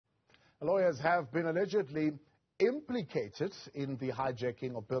Lawyers have been allegedly implicated in the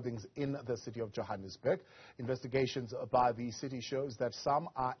hijacking of buildings in the city of Johannesburg. Investigations by the city shows that some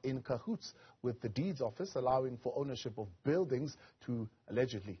are in cahoots with the deeds office, allowing for ownership of buildings to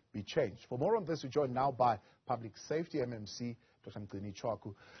allegedly be changed. For more on this, we're joined now by Public Safety MMC, Dr. Mgcini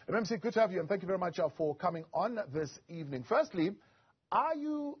Tshwaku. MMC, good to have you, and thank you very much for coming on this evening. Firstly, are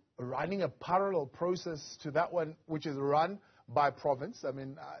you running a parallel process to that one which is run by province? I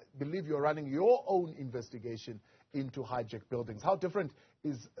mean, I believe you're running your own investigation into hijacked buildings. How different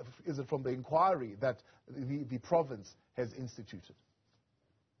is it from the inquiry that the province has instituted?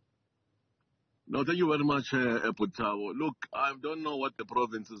 No, thank you very much, Putawo. Look, I don't know what the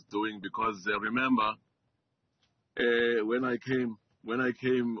province is doing because remember, when I came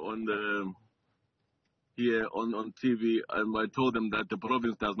on the here on TV, I told them that the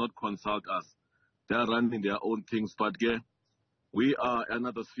province does not consult us. They are running their own things, but we are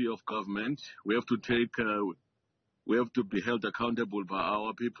another sphere of government. We have to be held accountable by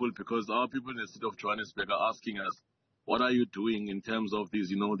our people, because our people in the city of Johannesburg are asking us, what are you doing in terms of these,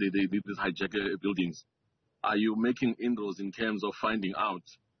 these hijacked buildings? Are you making inroads in terms of finding out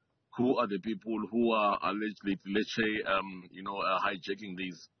who are the people who are allegedly, let's say, hijacking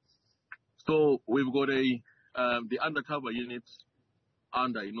these? So we've got the undercover unit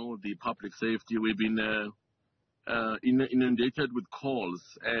under, the public safety. We've been inundated with calls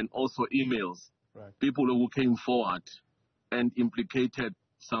and also emails. Right. People who came forward and implicated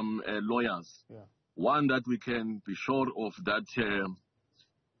some lawyers. Yeah. One that we can be sure of that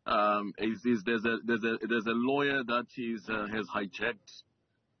is there's a lawyer that has hijacked,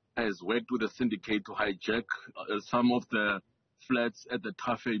 has worked with a syndicate to hijack some of the flats at the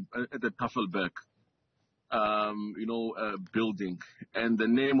Tafelberg building, and the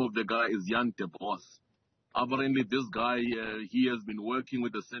name of the guy is Jan de Vos. Apparently, this guy he has been working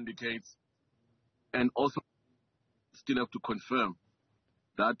with the syndicates, and also still have to confirm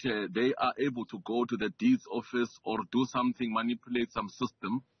that they are able to go to the deeds office or do something, manipulate some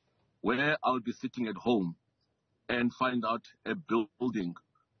system where I'll be sitting at home and find out a building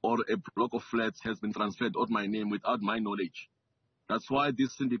or a block of flats has been transferred on my name without my knowledge. That's why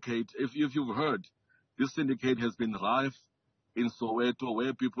this syndicate, if you've heard, this syndicate has been rife in Soweto,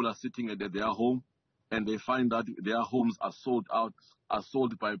 where people are sitting at their home and they find that their homes are sold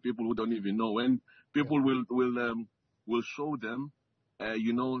by people who don't even know. When people will show them,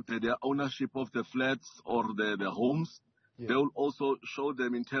 their ownership of the flats or the homes, they will also show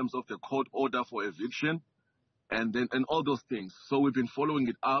them in terms of the court order for eviction and all those things. So we've been following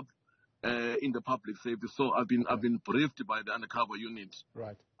it up in the public safety. So I've been briefed by the undercover unit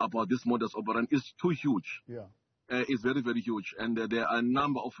about this modus operandi. It's too huge. Yeah. It's very, very huge. And there are a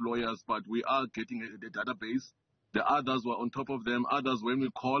number of lawyers, but we are getting the database. The others were on top of them. Others, when we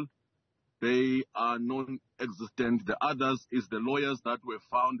call, they are non-existent. The others is the lawyers that were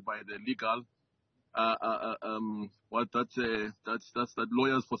found by the legal, that's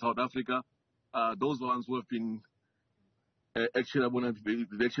lawyers for South Africa. Those ones who have been actually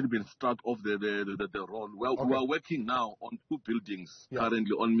been struck off the roll. Well, we are working now on 2 buildings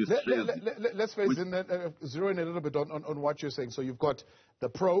currently on Miss Let's zero in a little bit on what you're saying. So you've got the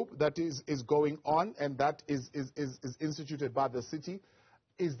probe that is going on, and that is instituted by the city.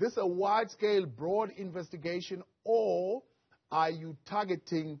 Is this a wide-scale, broad investigation, or are you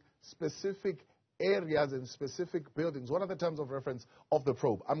targeting specific areas and specific buildings? What are the terms of reference of the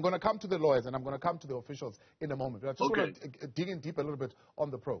probe? I'm going to come to the lawyers and I'm going to come to the officials in a moment. But I just want to dig in deep a little bit on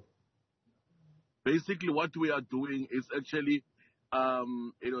the probe. Basically, what we are doing is actually,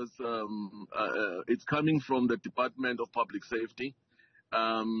 it's coming from the Department of Public Safety,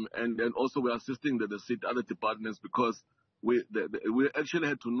 and then also we are assisting the city, other departments, because we actually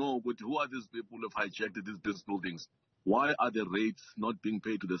had to know who are these people who have hijacked these buildings. Why are the rates not being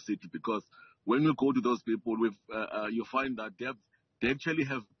paid to the city? Because when you go to those people, you find that they actually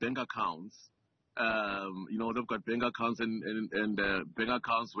have bank accounts. They've got bank accounts and bank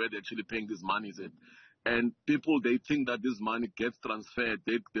accounts where they're actually paying these monies in. And people, they think that this money gets transferred.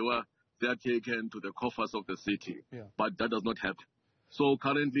 They are taken to the coffers of the city. Yeah. But that does not happen. So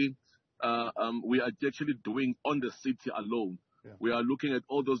currently, we are actually doing on the city alone. Yeah. We are looking at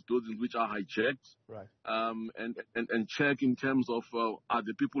all those buildings which are hijacked, and check in terms of are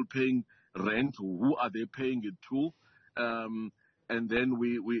the people paying rent, who are they paying it to, and then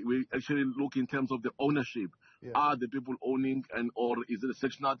we actually look in terms of the ownership. Yeah. Are the people owning, or is it a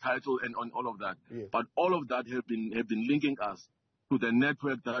sectional title, and on all of that? Yeah. But all of that have been linking us to the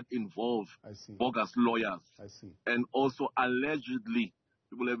network that involve bogus lawyers, and also allegedly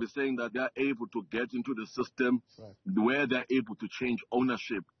people have been saying that they are able to get into the system where they're able to change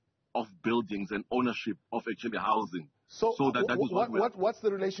ownership of buildings and ownership of actually housing. So that is what's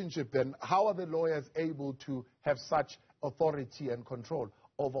the relationship then? How are the lawyers able to have such authority and control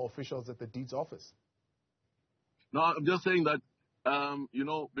over officials at the deeds office? No, I'm just saying that,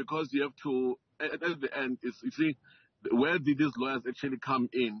 because you have to, at the end, you see, where did these lawyers actually come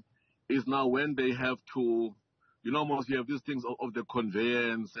in is now when they have to, most you have these things of the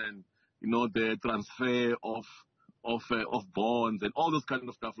conveyance and, the transfer of bonds and all this kind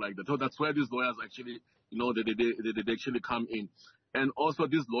of stuff like that. So that's where these lawyers actually, they actually come in. And also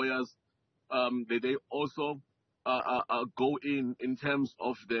these lawyers, they also go in terms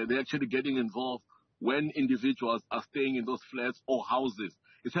of they're actually getting involved when individuals are staying in those flats or houses.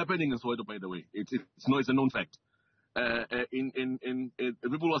 It's happening in Soweto, by the way. It's a known fact.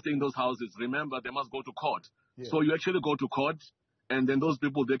 People who are staying in those houses, remember, they must go to court. Yeah. So you actually go to court, and then those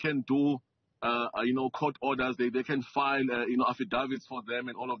people, they can do, court orders. They can file, affidavits for them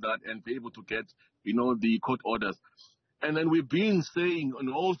and all of that, and be able to get, the court orders. And then we've been saying,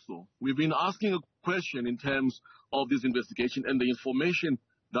 and also we've been asking a question in terms of this investigation and the information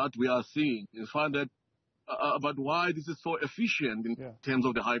that we are seeing. In fact, that about why this is so efficient in terms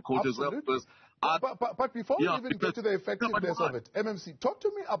of the High Court as well. Because but before we even get to the effectiveness of it, MMC, talk to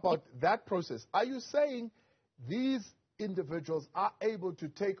me about that process. Are you saying these individuals are able to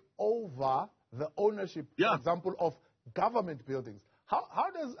take over the ownership, for example, of government buildings? How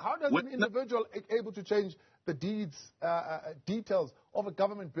does an individual able to change the deeds details of a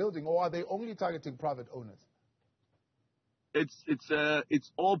government building, or are they only targeting private owners?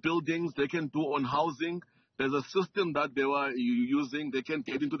 It's all buildings. They can do on housing. There's a system that they were using. They can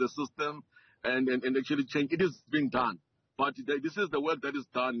get into the system and actually change. It is being done. But this is the work that is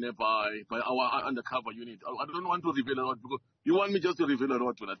done by our undercover unit. I don't want to reveal a lot because you want me just to reveal a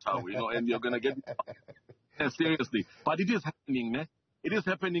lot to Natau, and you're going to get it seriously. But it is happening, ne? It is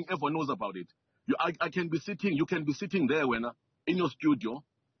happening. Everyone knows about it. I can be sitting. You can be sitting there in your studio,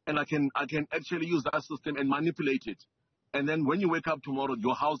 and I can actually use that system and manipulate it. And then when you wake up tomorrow,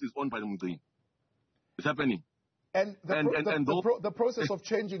 your house is owned by the Mgcini. It's happening. And the process of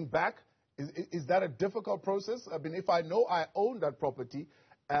changing back, is that a difficult process? I mean, if I know I own that property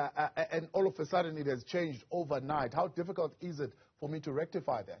and all of a sudden it has changed overnight, how difficult is it for me to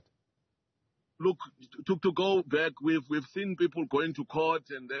rectify that? Look, to go back, we've seen people going to court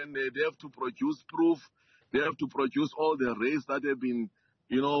and then they have to produce proof. They have to produce all the raids that have been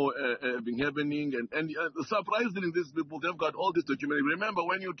been happening. And surprisingly, these people, they've got all this document. Remember,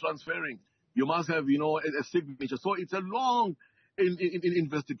 when you're transferring, you must have, a signature. So it's a long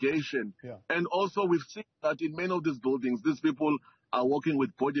investigation. Yeah. And also we've seen that in many of these buildings, these people are working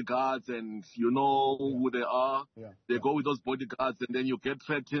with bodyguards and who they are. Yeah. They go with those bodyguards and then you get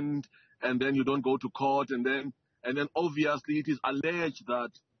threatened and then you don't go to court. And then obviously it is alleged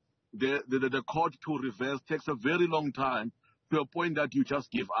that the court to reverse takes a very long time, to a point that you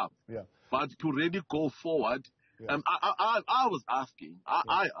just give up. Yeah. But to really go forward, I was asking,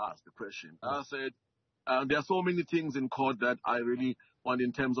 I asked the question. Yeah. I said, there are so many things in court that I really want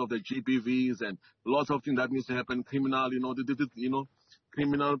in terms of the GBVs and lots of things that needs to happen, criminal,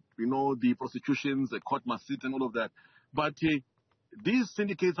 criminal, the prosecutions, the court must sit and all of that. But these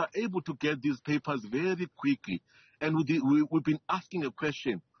syndicates are able to get these papers very quickly. And we've been asking a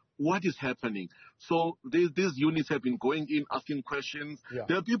question. What is happening? So these units have been going in, asking questions. Yeah.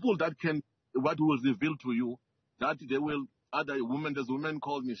 There are people that what will reveal to you, that they will, there's a woman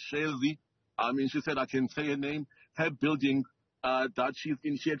called Miss Shezi. I mean, she said, I can say her name. Her building that she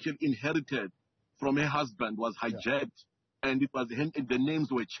actually inherited from her husband was hijacked, and the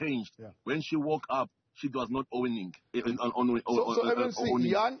names were changed. Yeah. When she woke up, she was not owning. Jan,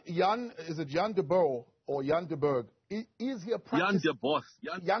 is it Jan de Boer or Jan de Berg? Is he a practicing...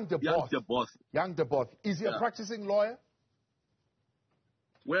 Jan de Boer. Is he a practicing lawyer?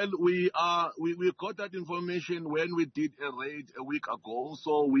 Well, we got that information when we did a raid a week ago.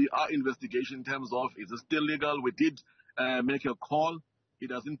 So we are investigation in terms of, is it still legal? We did make a call. He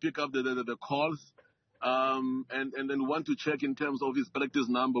doesn't pick up the calls. And then we want to check in terms of his practice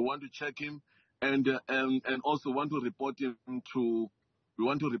number. We want to check him and also want to report him to... We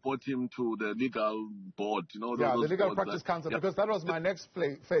want to report him to the legal board, the legal practice council, because that was my next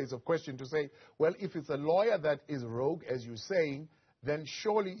phase of question, to say, well, if it's a lawyer that is rogue, as you're saying, then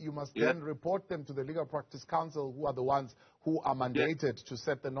surely you must then report them to the legal practice council, who are the ones who are mandated to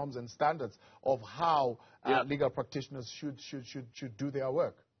set the norms and standards of how legal practitioners should do their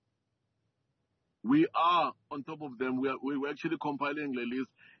work. We are on top of them. We're actually compiling a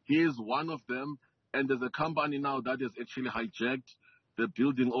list. He is one of them, and there's a company now that has actually hijacked the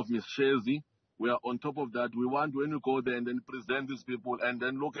building of Miss Shezi, We are on top of that. We want when we go there and then present these people and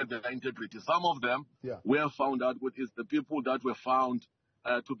then look at their integrity. Some of them we have found out what is the people that were found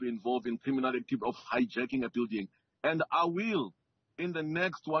to be involved in criminal activity of hijacking a building. And I will, in the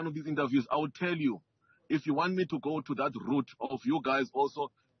next one of these interviews, I will tell you, if you want me to go to that route of you guys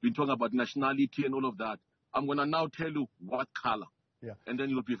also been talking about nationality and all of that, I'm going to now tell you what color. Yeah. And then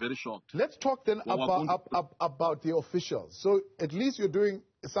you'll be very shocked. Let's talk then about the officials. So at least you're doing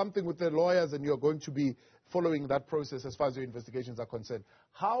something with the lawyers and you're going to be following that process as far as your investigations are concerned.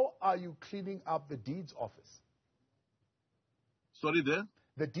 How are you cleaning up the deeds office? Sorry, there?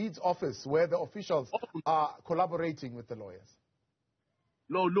 The deeds office, where the officials are collaborating with the lawyers.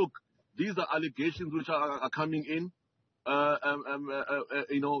 No, look, these are allegations which are coming in.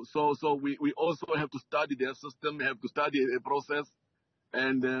 You know, so we also have to study their system, we have to study a process,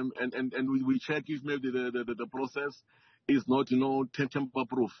 and we check if maybe the process is not, you know,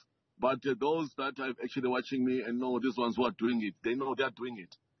 tamper-proof. But those that are actually watching me and know these ones who are doing it, they know they are doing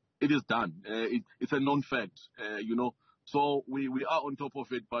it. It is done. It's a known fact, you know. So we are on top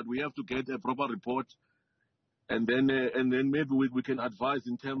of it, but we have to get a proper report. And then maybe we can advise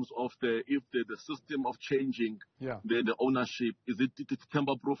in terms of if the system of changing the ownership, is it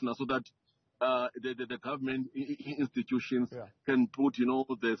tamper-proof now, so that the government institutions can put, you know,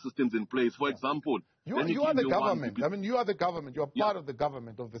 the systems in place. For example, you are the government. I mean, you are the government. You are part of the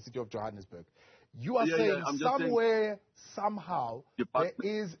government of the city of Johannesburg. You are saying somewhere, somehow, there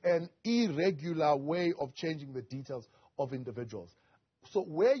is an irregular way of changing the details of individuals. So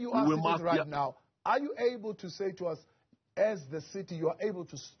where you are sitting right now, are you able to say to us, as the city, you are able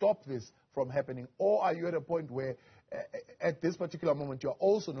to stop this from happening? Or are you at a point where, at this particular moment, you are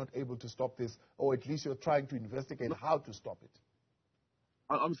also not able to stop this, or at least you're trying to investigate how to stop it?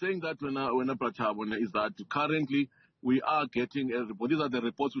 I'm saying that when is that currently we are getting a report. These are the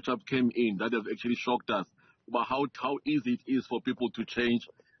reports which have came in that have actually shocked us about how easy it is for people to change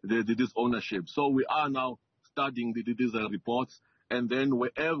this ownership. So we are now studying these reports. And then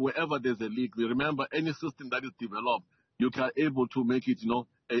wherever there's a leak, we remember any system that is developed, you can able to make it, you know,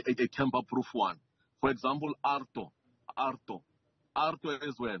 a tamper-proof one. For example, Arto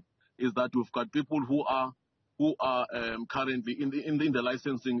as well, is that we've got people who are currently in the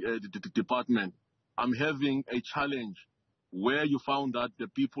licensing department. I'm having a challenge where you found that the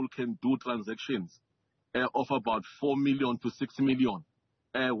people can do transactions of about 4 million to 6 million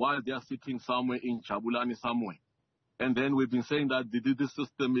while they are sitting somewhere in Jabulani somewhere. And then we've been saying that this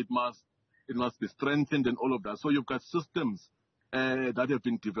system, it must be strengthened and all of that. So you've got systems that have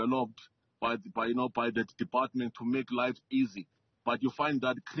been developed by the department to make life easy. But you find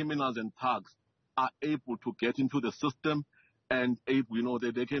that criminals and thugs are able to get into the system and they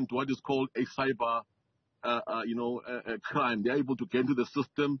can do what is called a cyber crime. They're able to get into the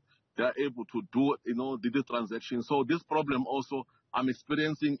system. They're able to do the transaction. So this problem also I'm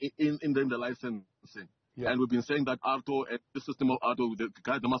experiencing in the licensing. Yeah. And we've been saying that Arto, the system of Arto, the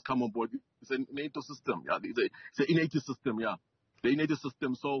guys that must come on board, it's an innate system. Yeah, it's an innate system. Yeah, the innate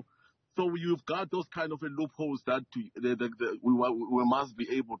system. So you've got those kind of loopholes that we must be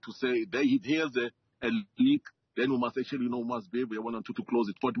able to say, here's a leak. Then we must actually must be able to close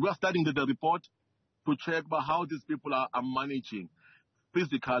it. But we are studying the report to check about how these people are managing,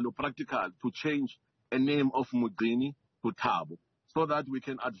 physical or practical, to change a name of Mgcini to Thabo, so that we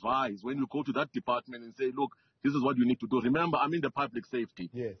can advise when you go to that department and say, look, this is what you need to do. Remember, I'm in the public safety.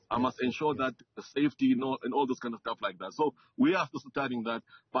 Yes, I must ensure that the safety, and all this kind of stuff like that. So we are still studying that.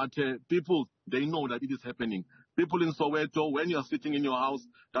 But people, they know that it is happening. People in Soweto, when you're sitting in your house,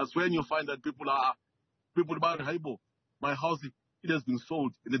 that's when you find that people buy Haibo. My house, it has been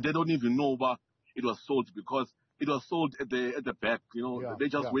sold. They don't even know why it was sold, because it was sold at the back. They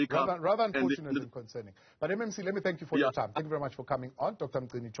just wake up. Rather unfortunate and concerning. But MMC, let me thank you for your time. Thank you very much for coming on. Dr.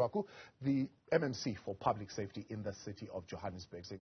 Mgcini Tshwaku, the MMC for Public Safety in the city of Johannesburg.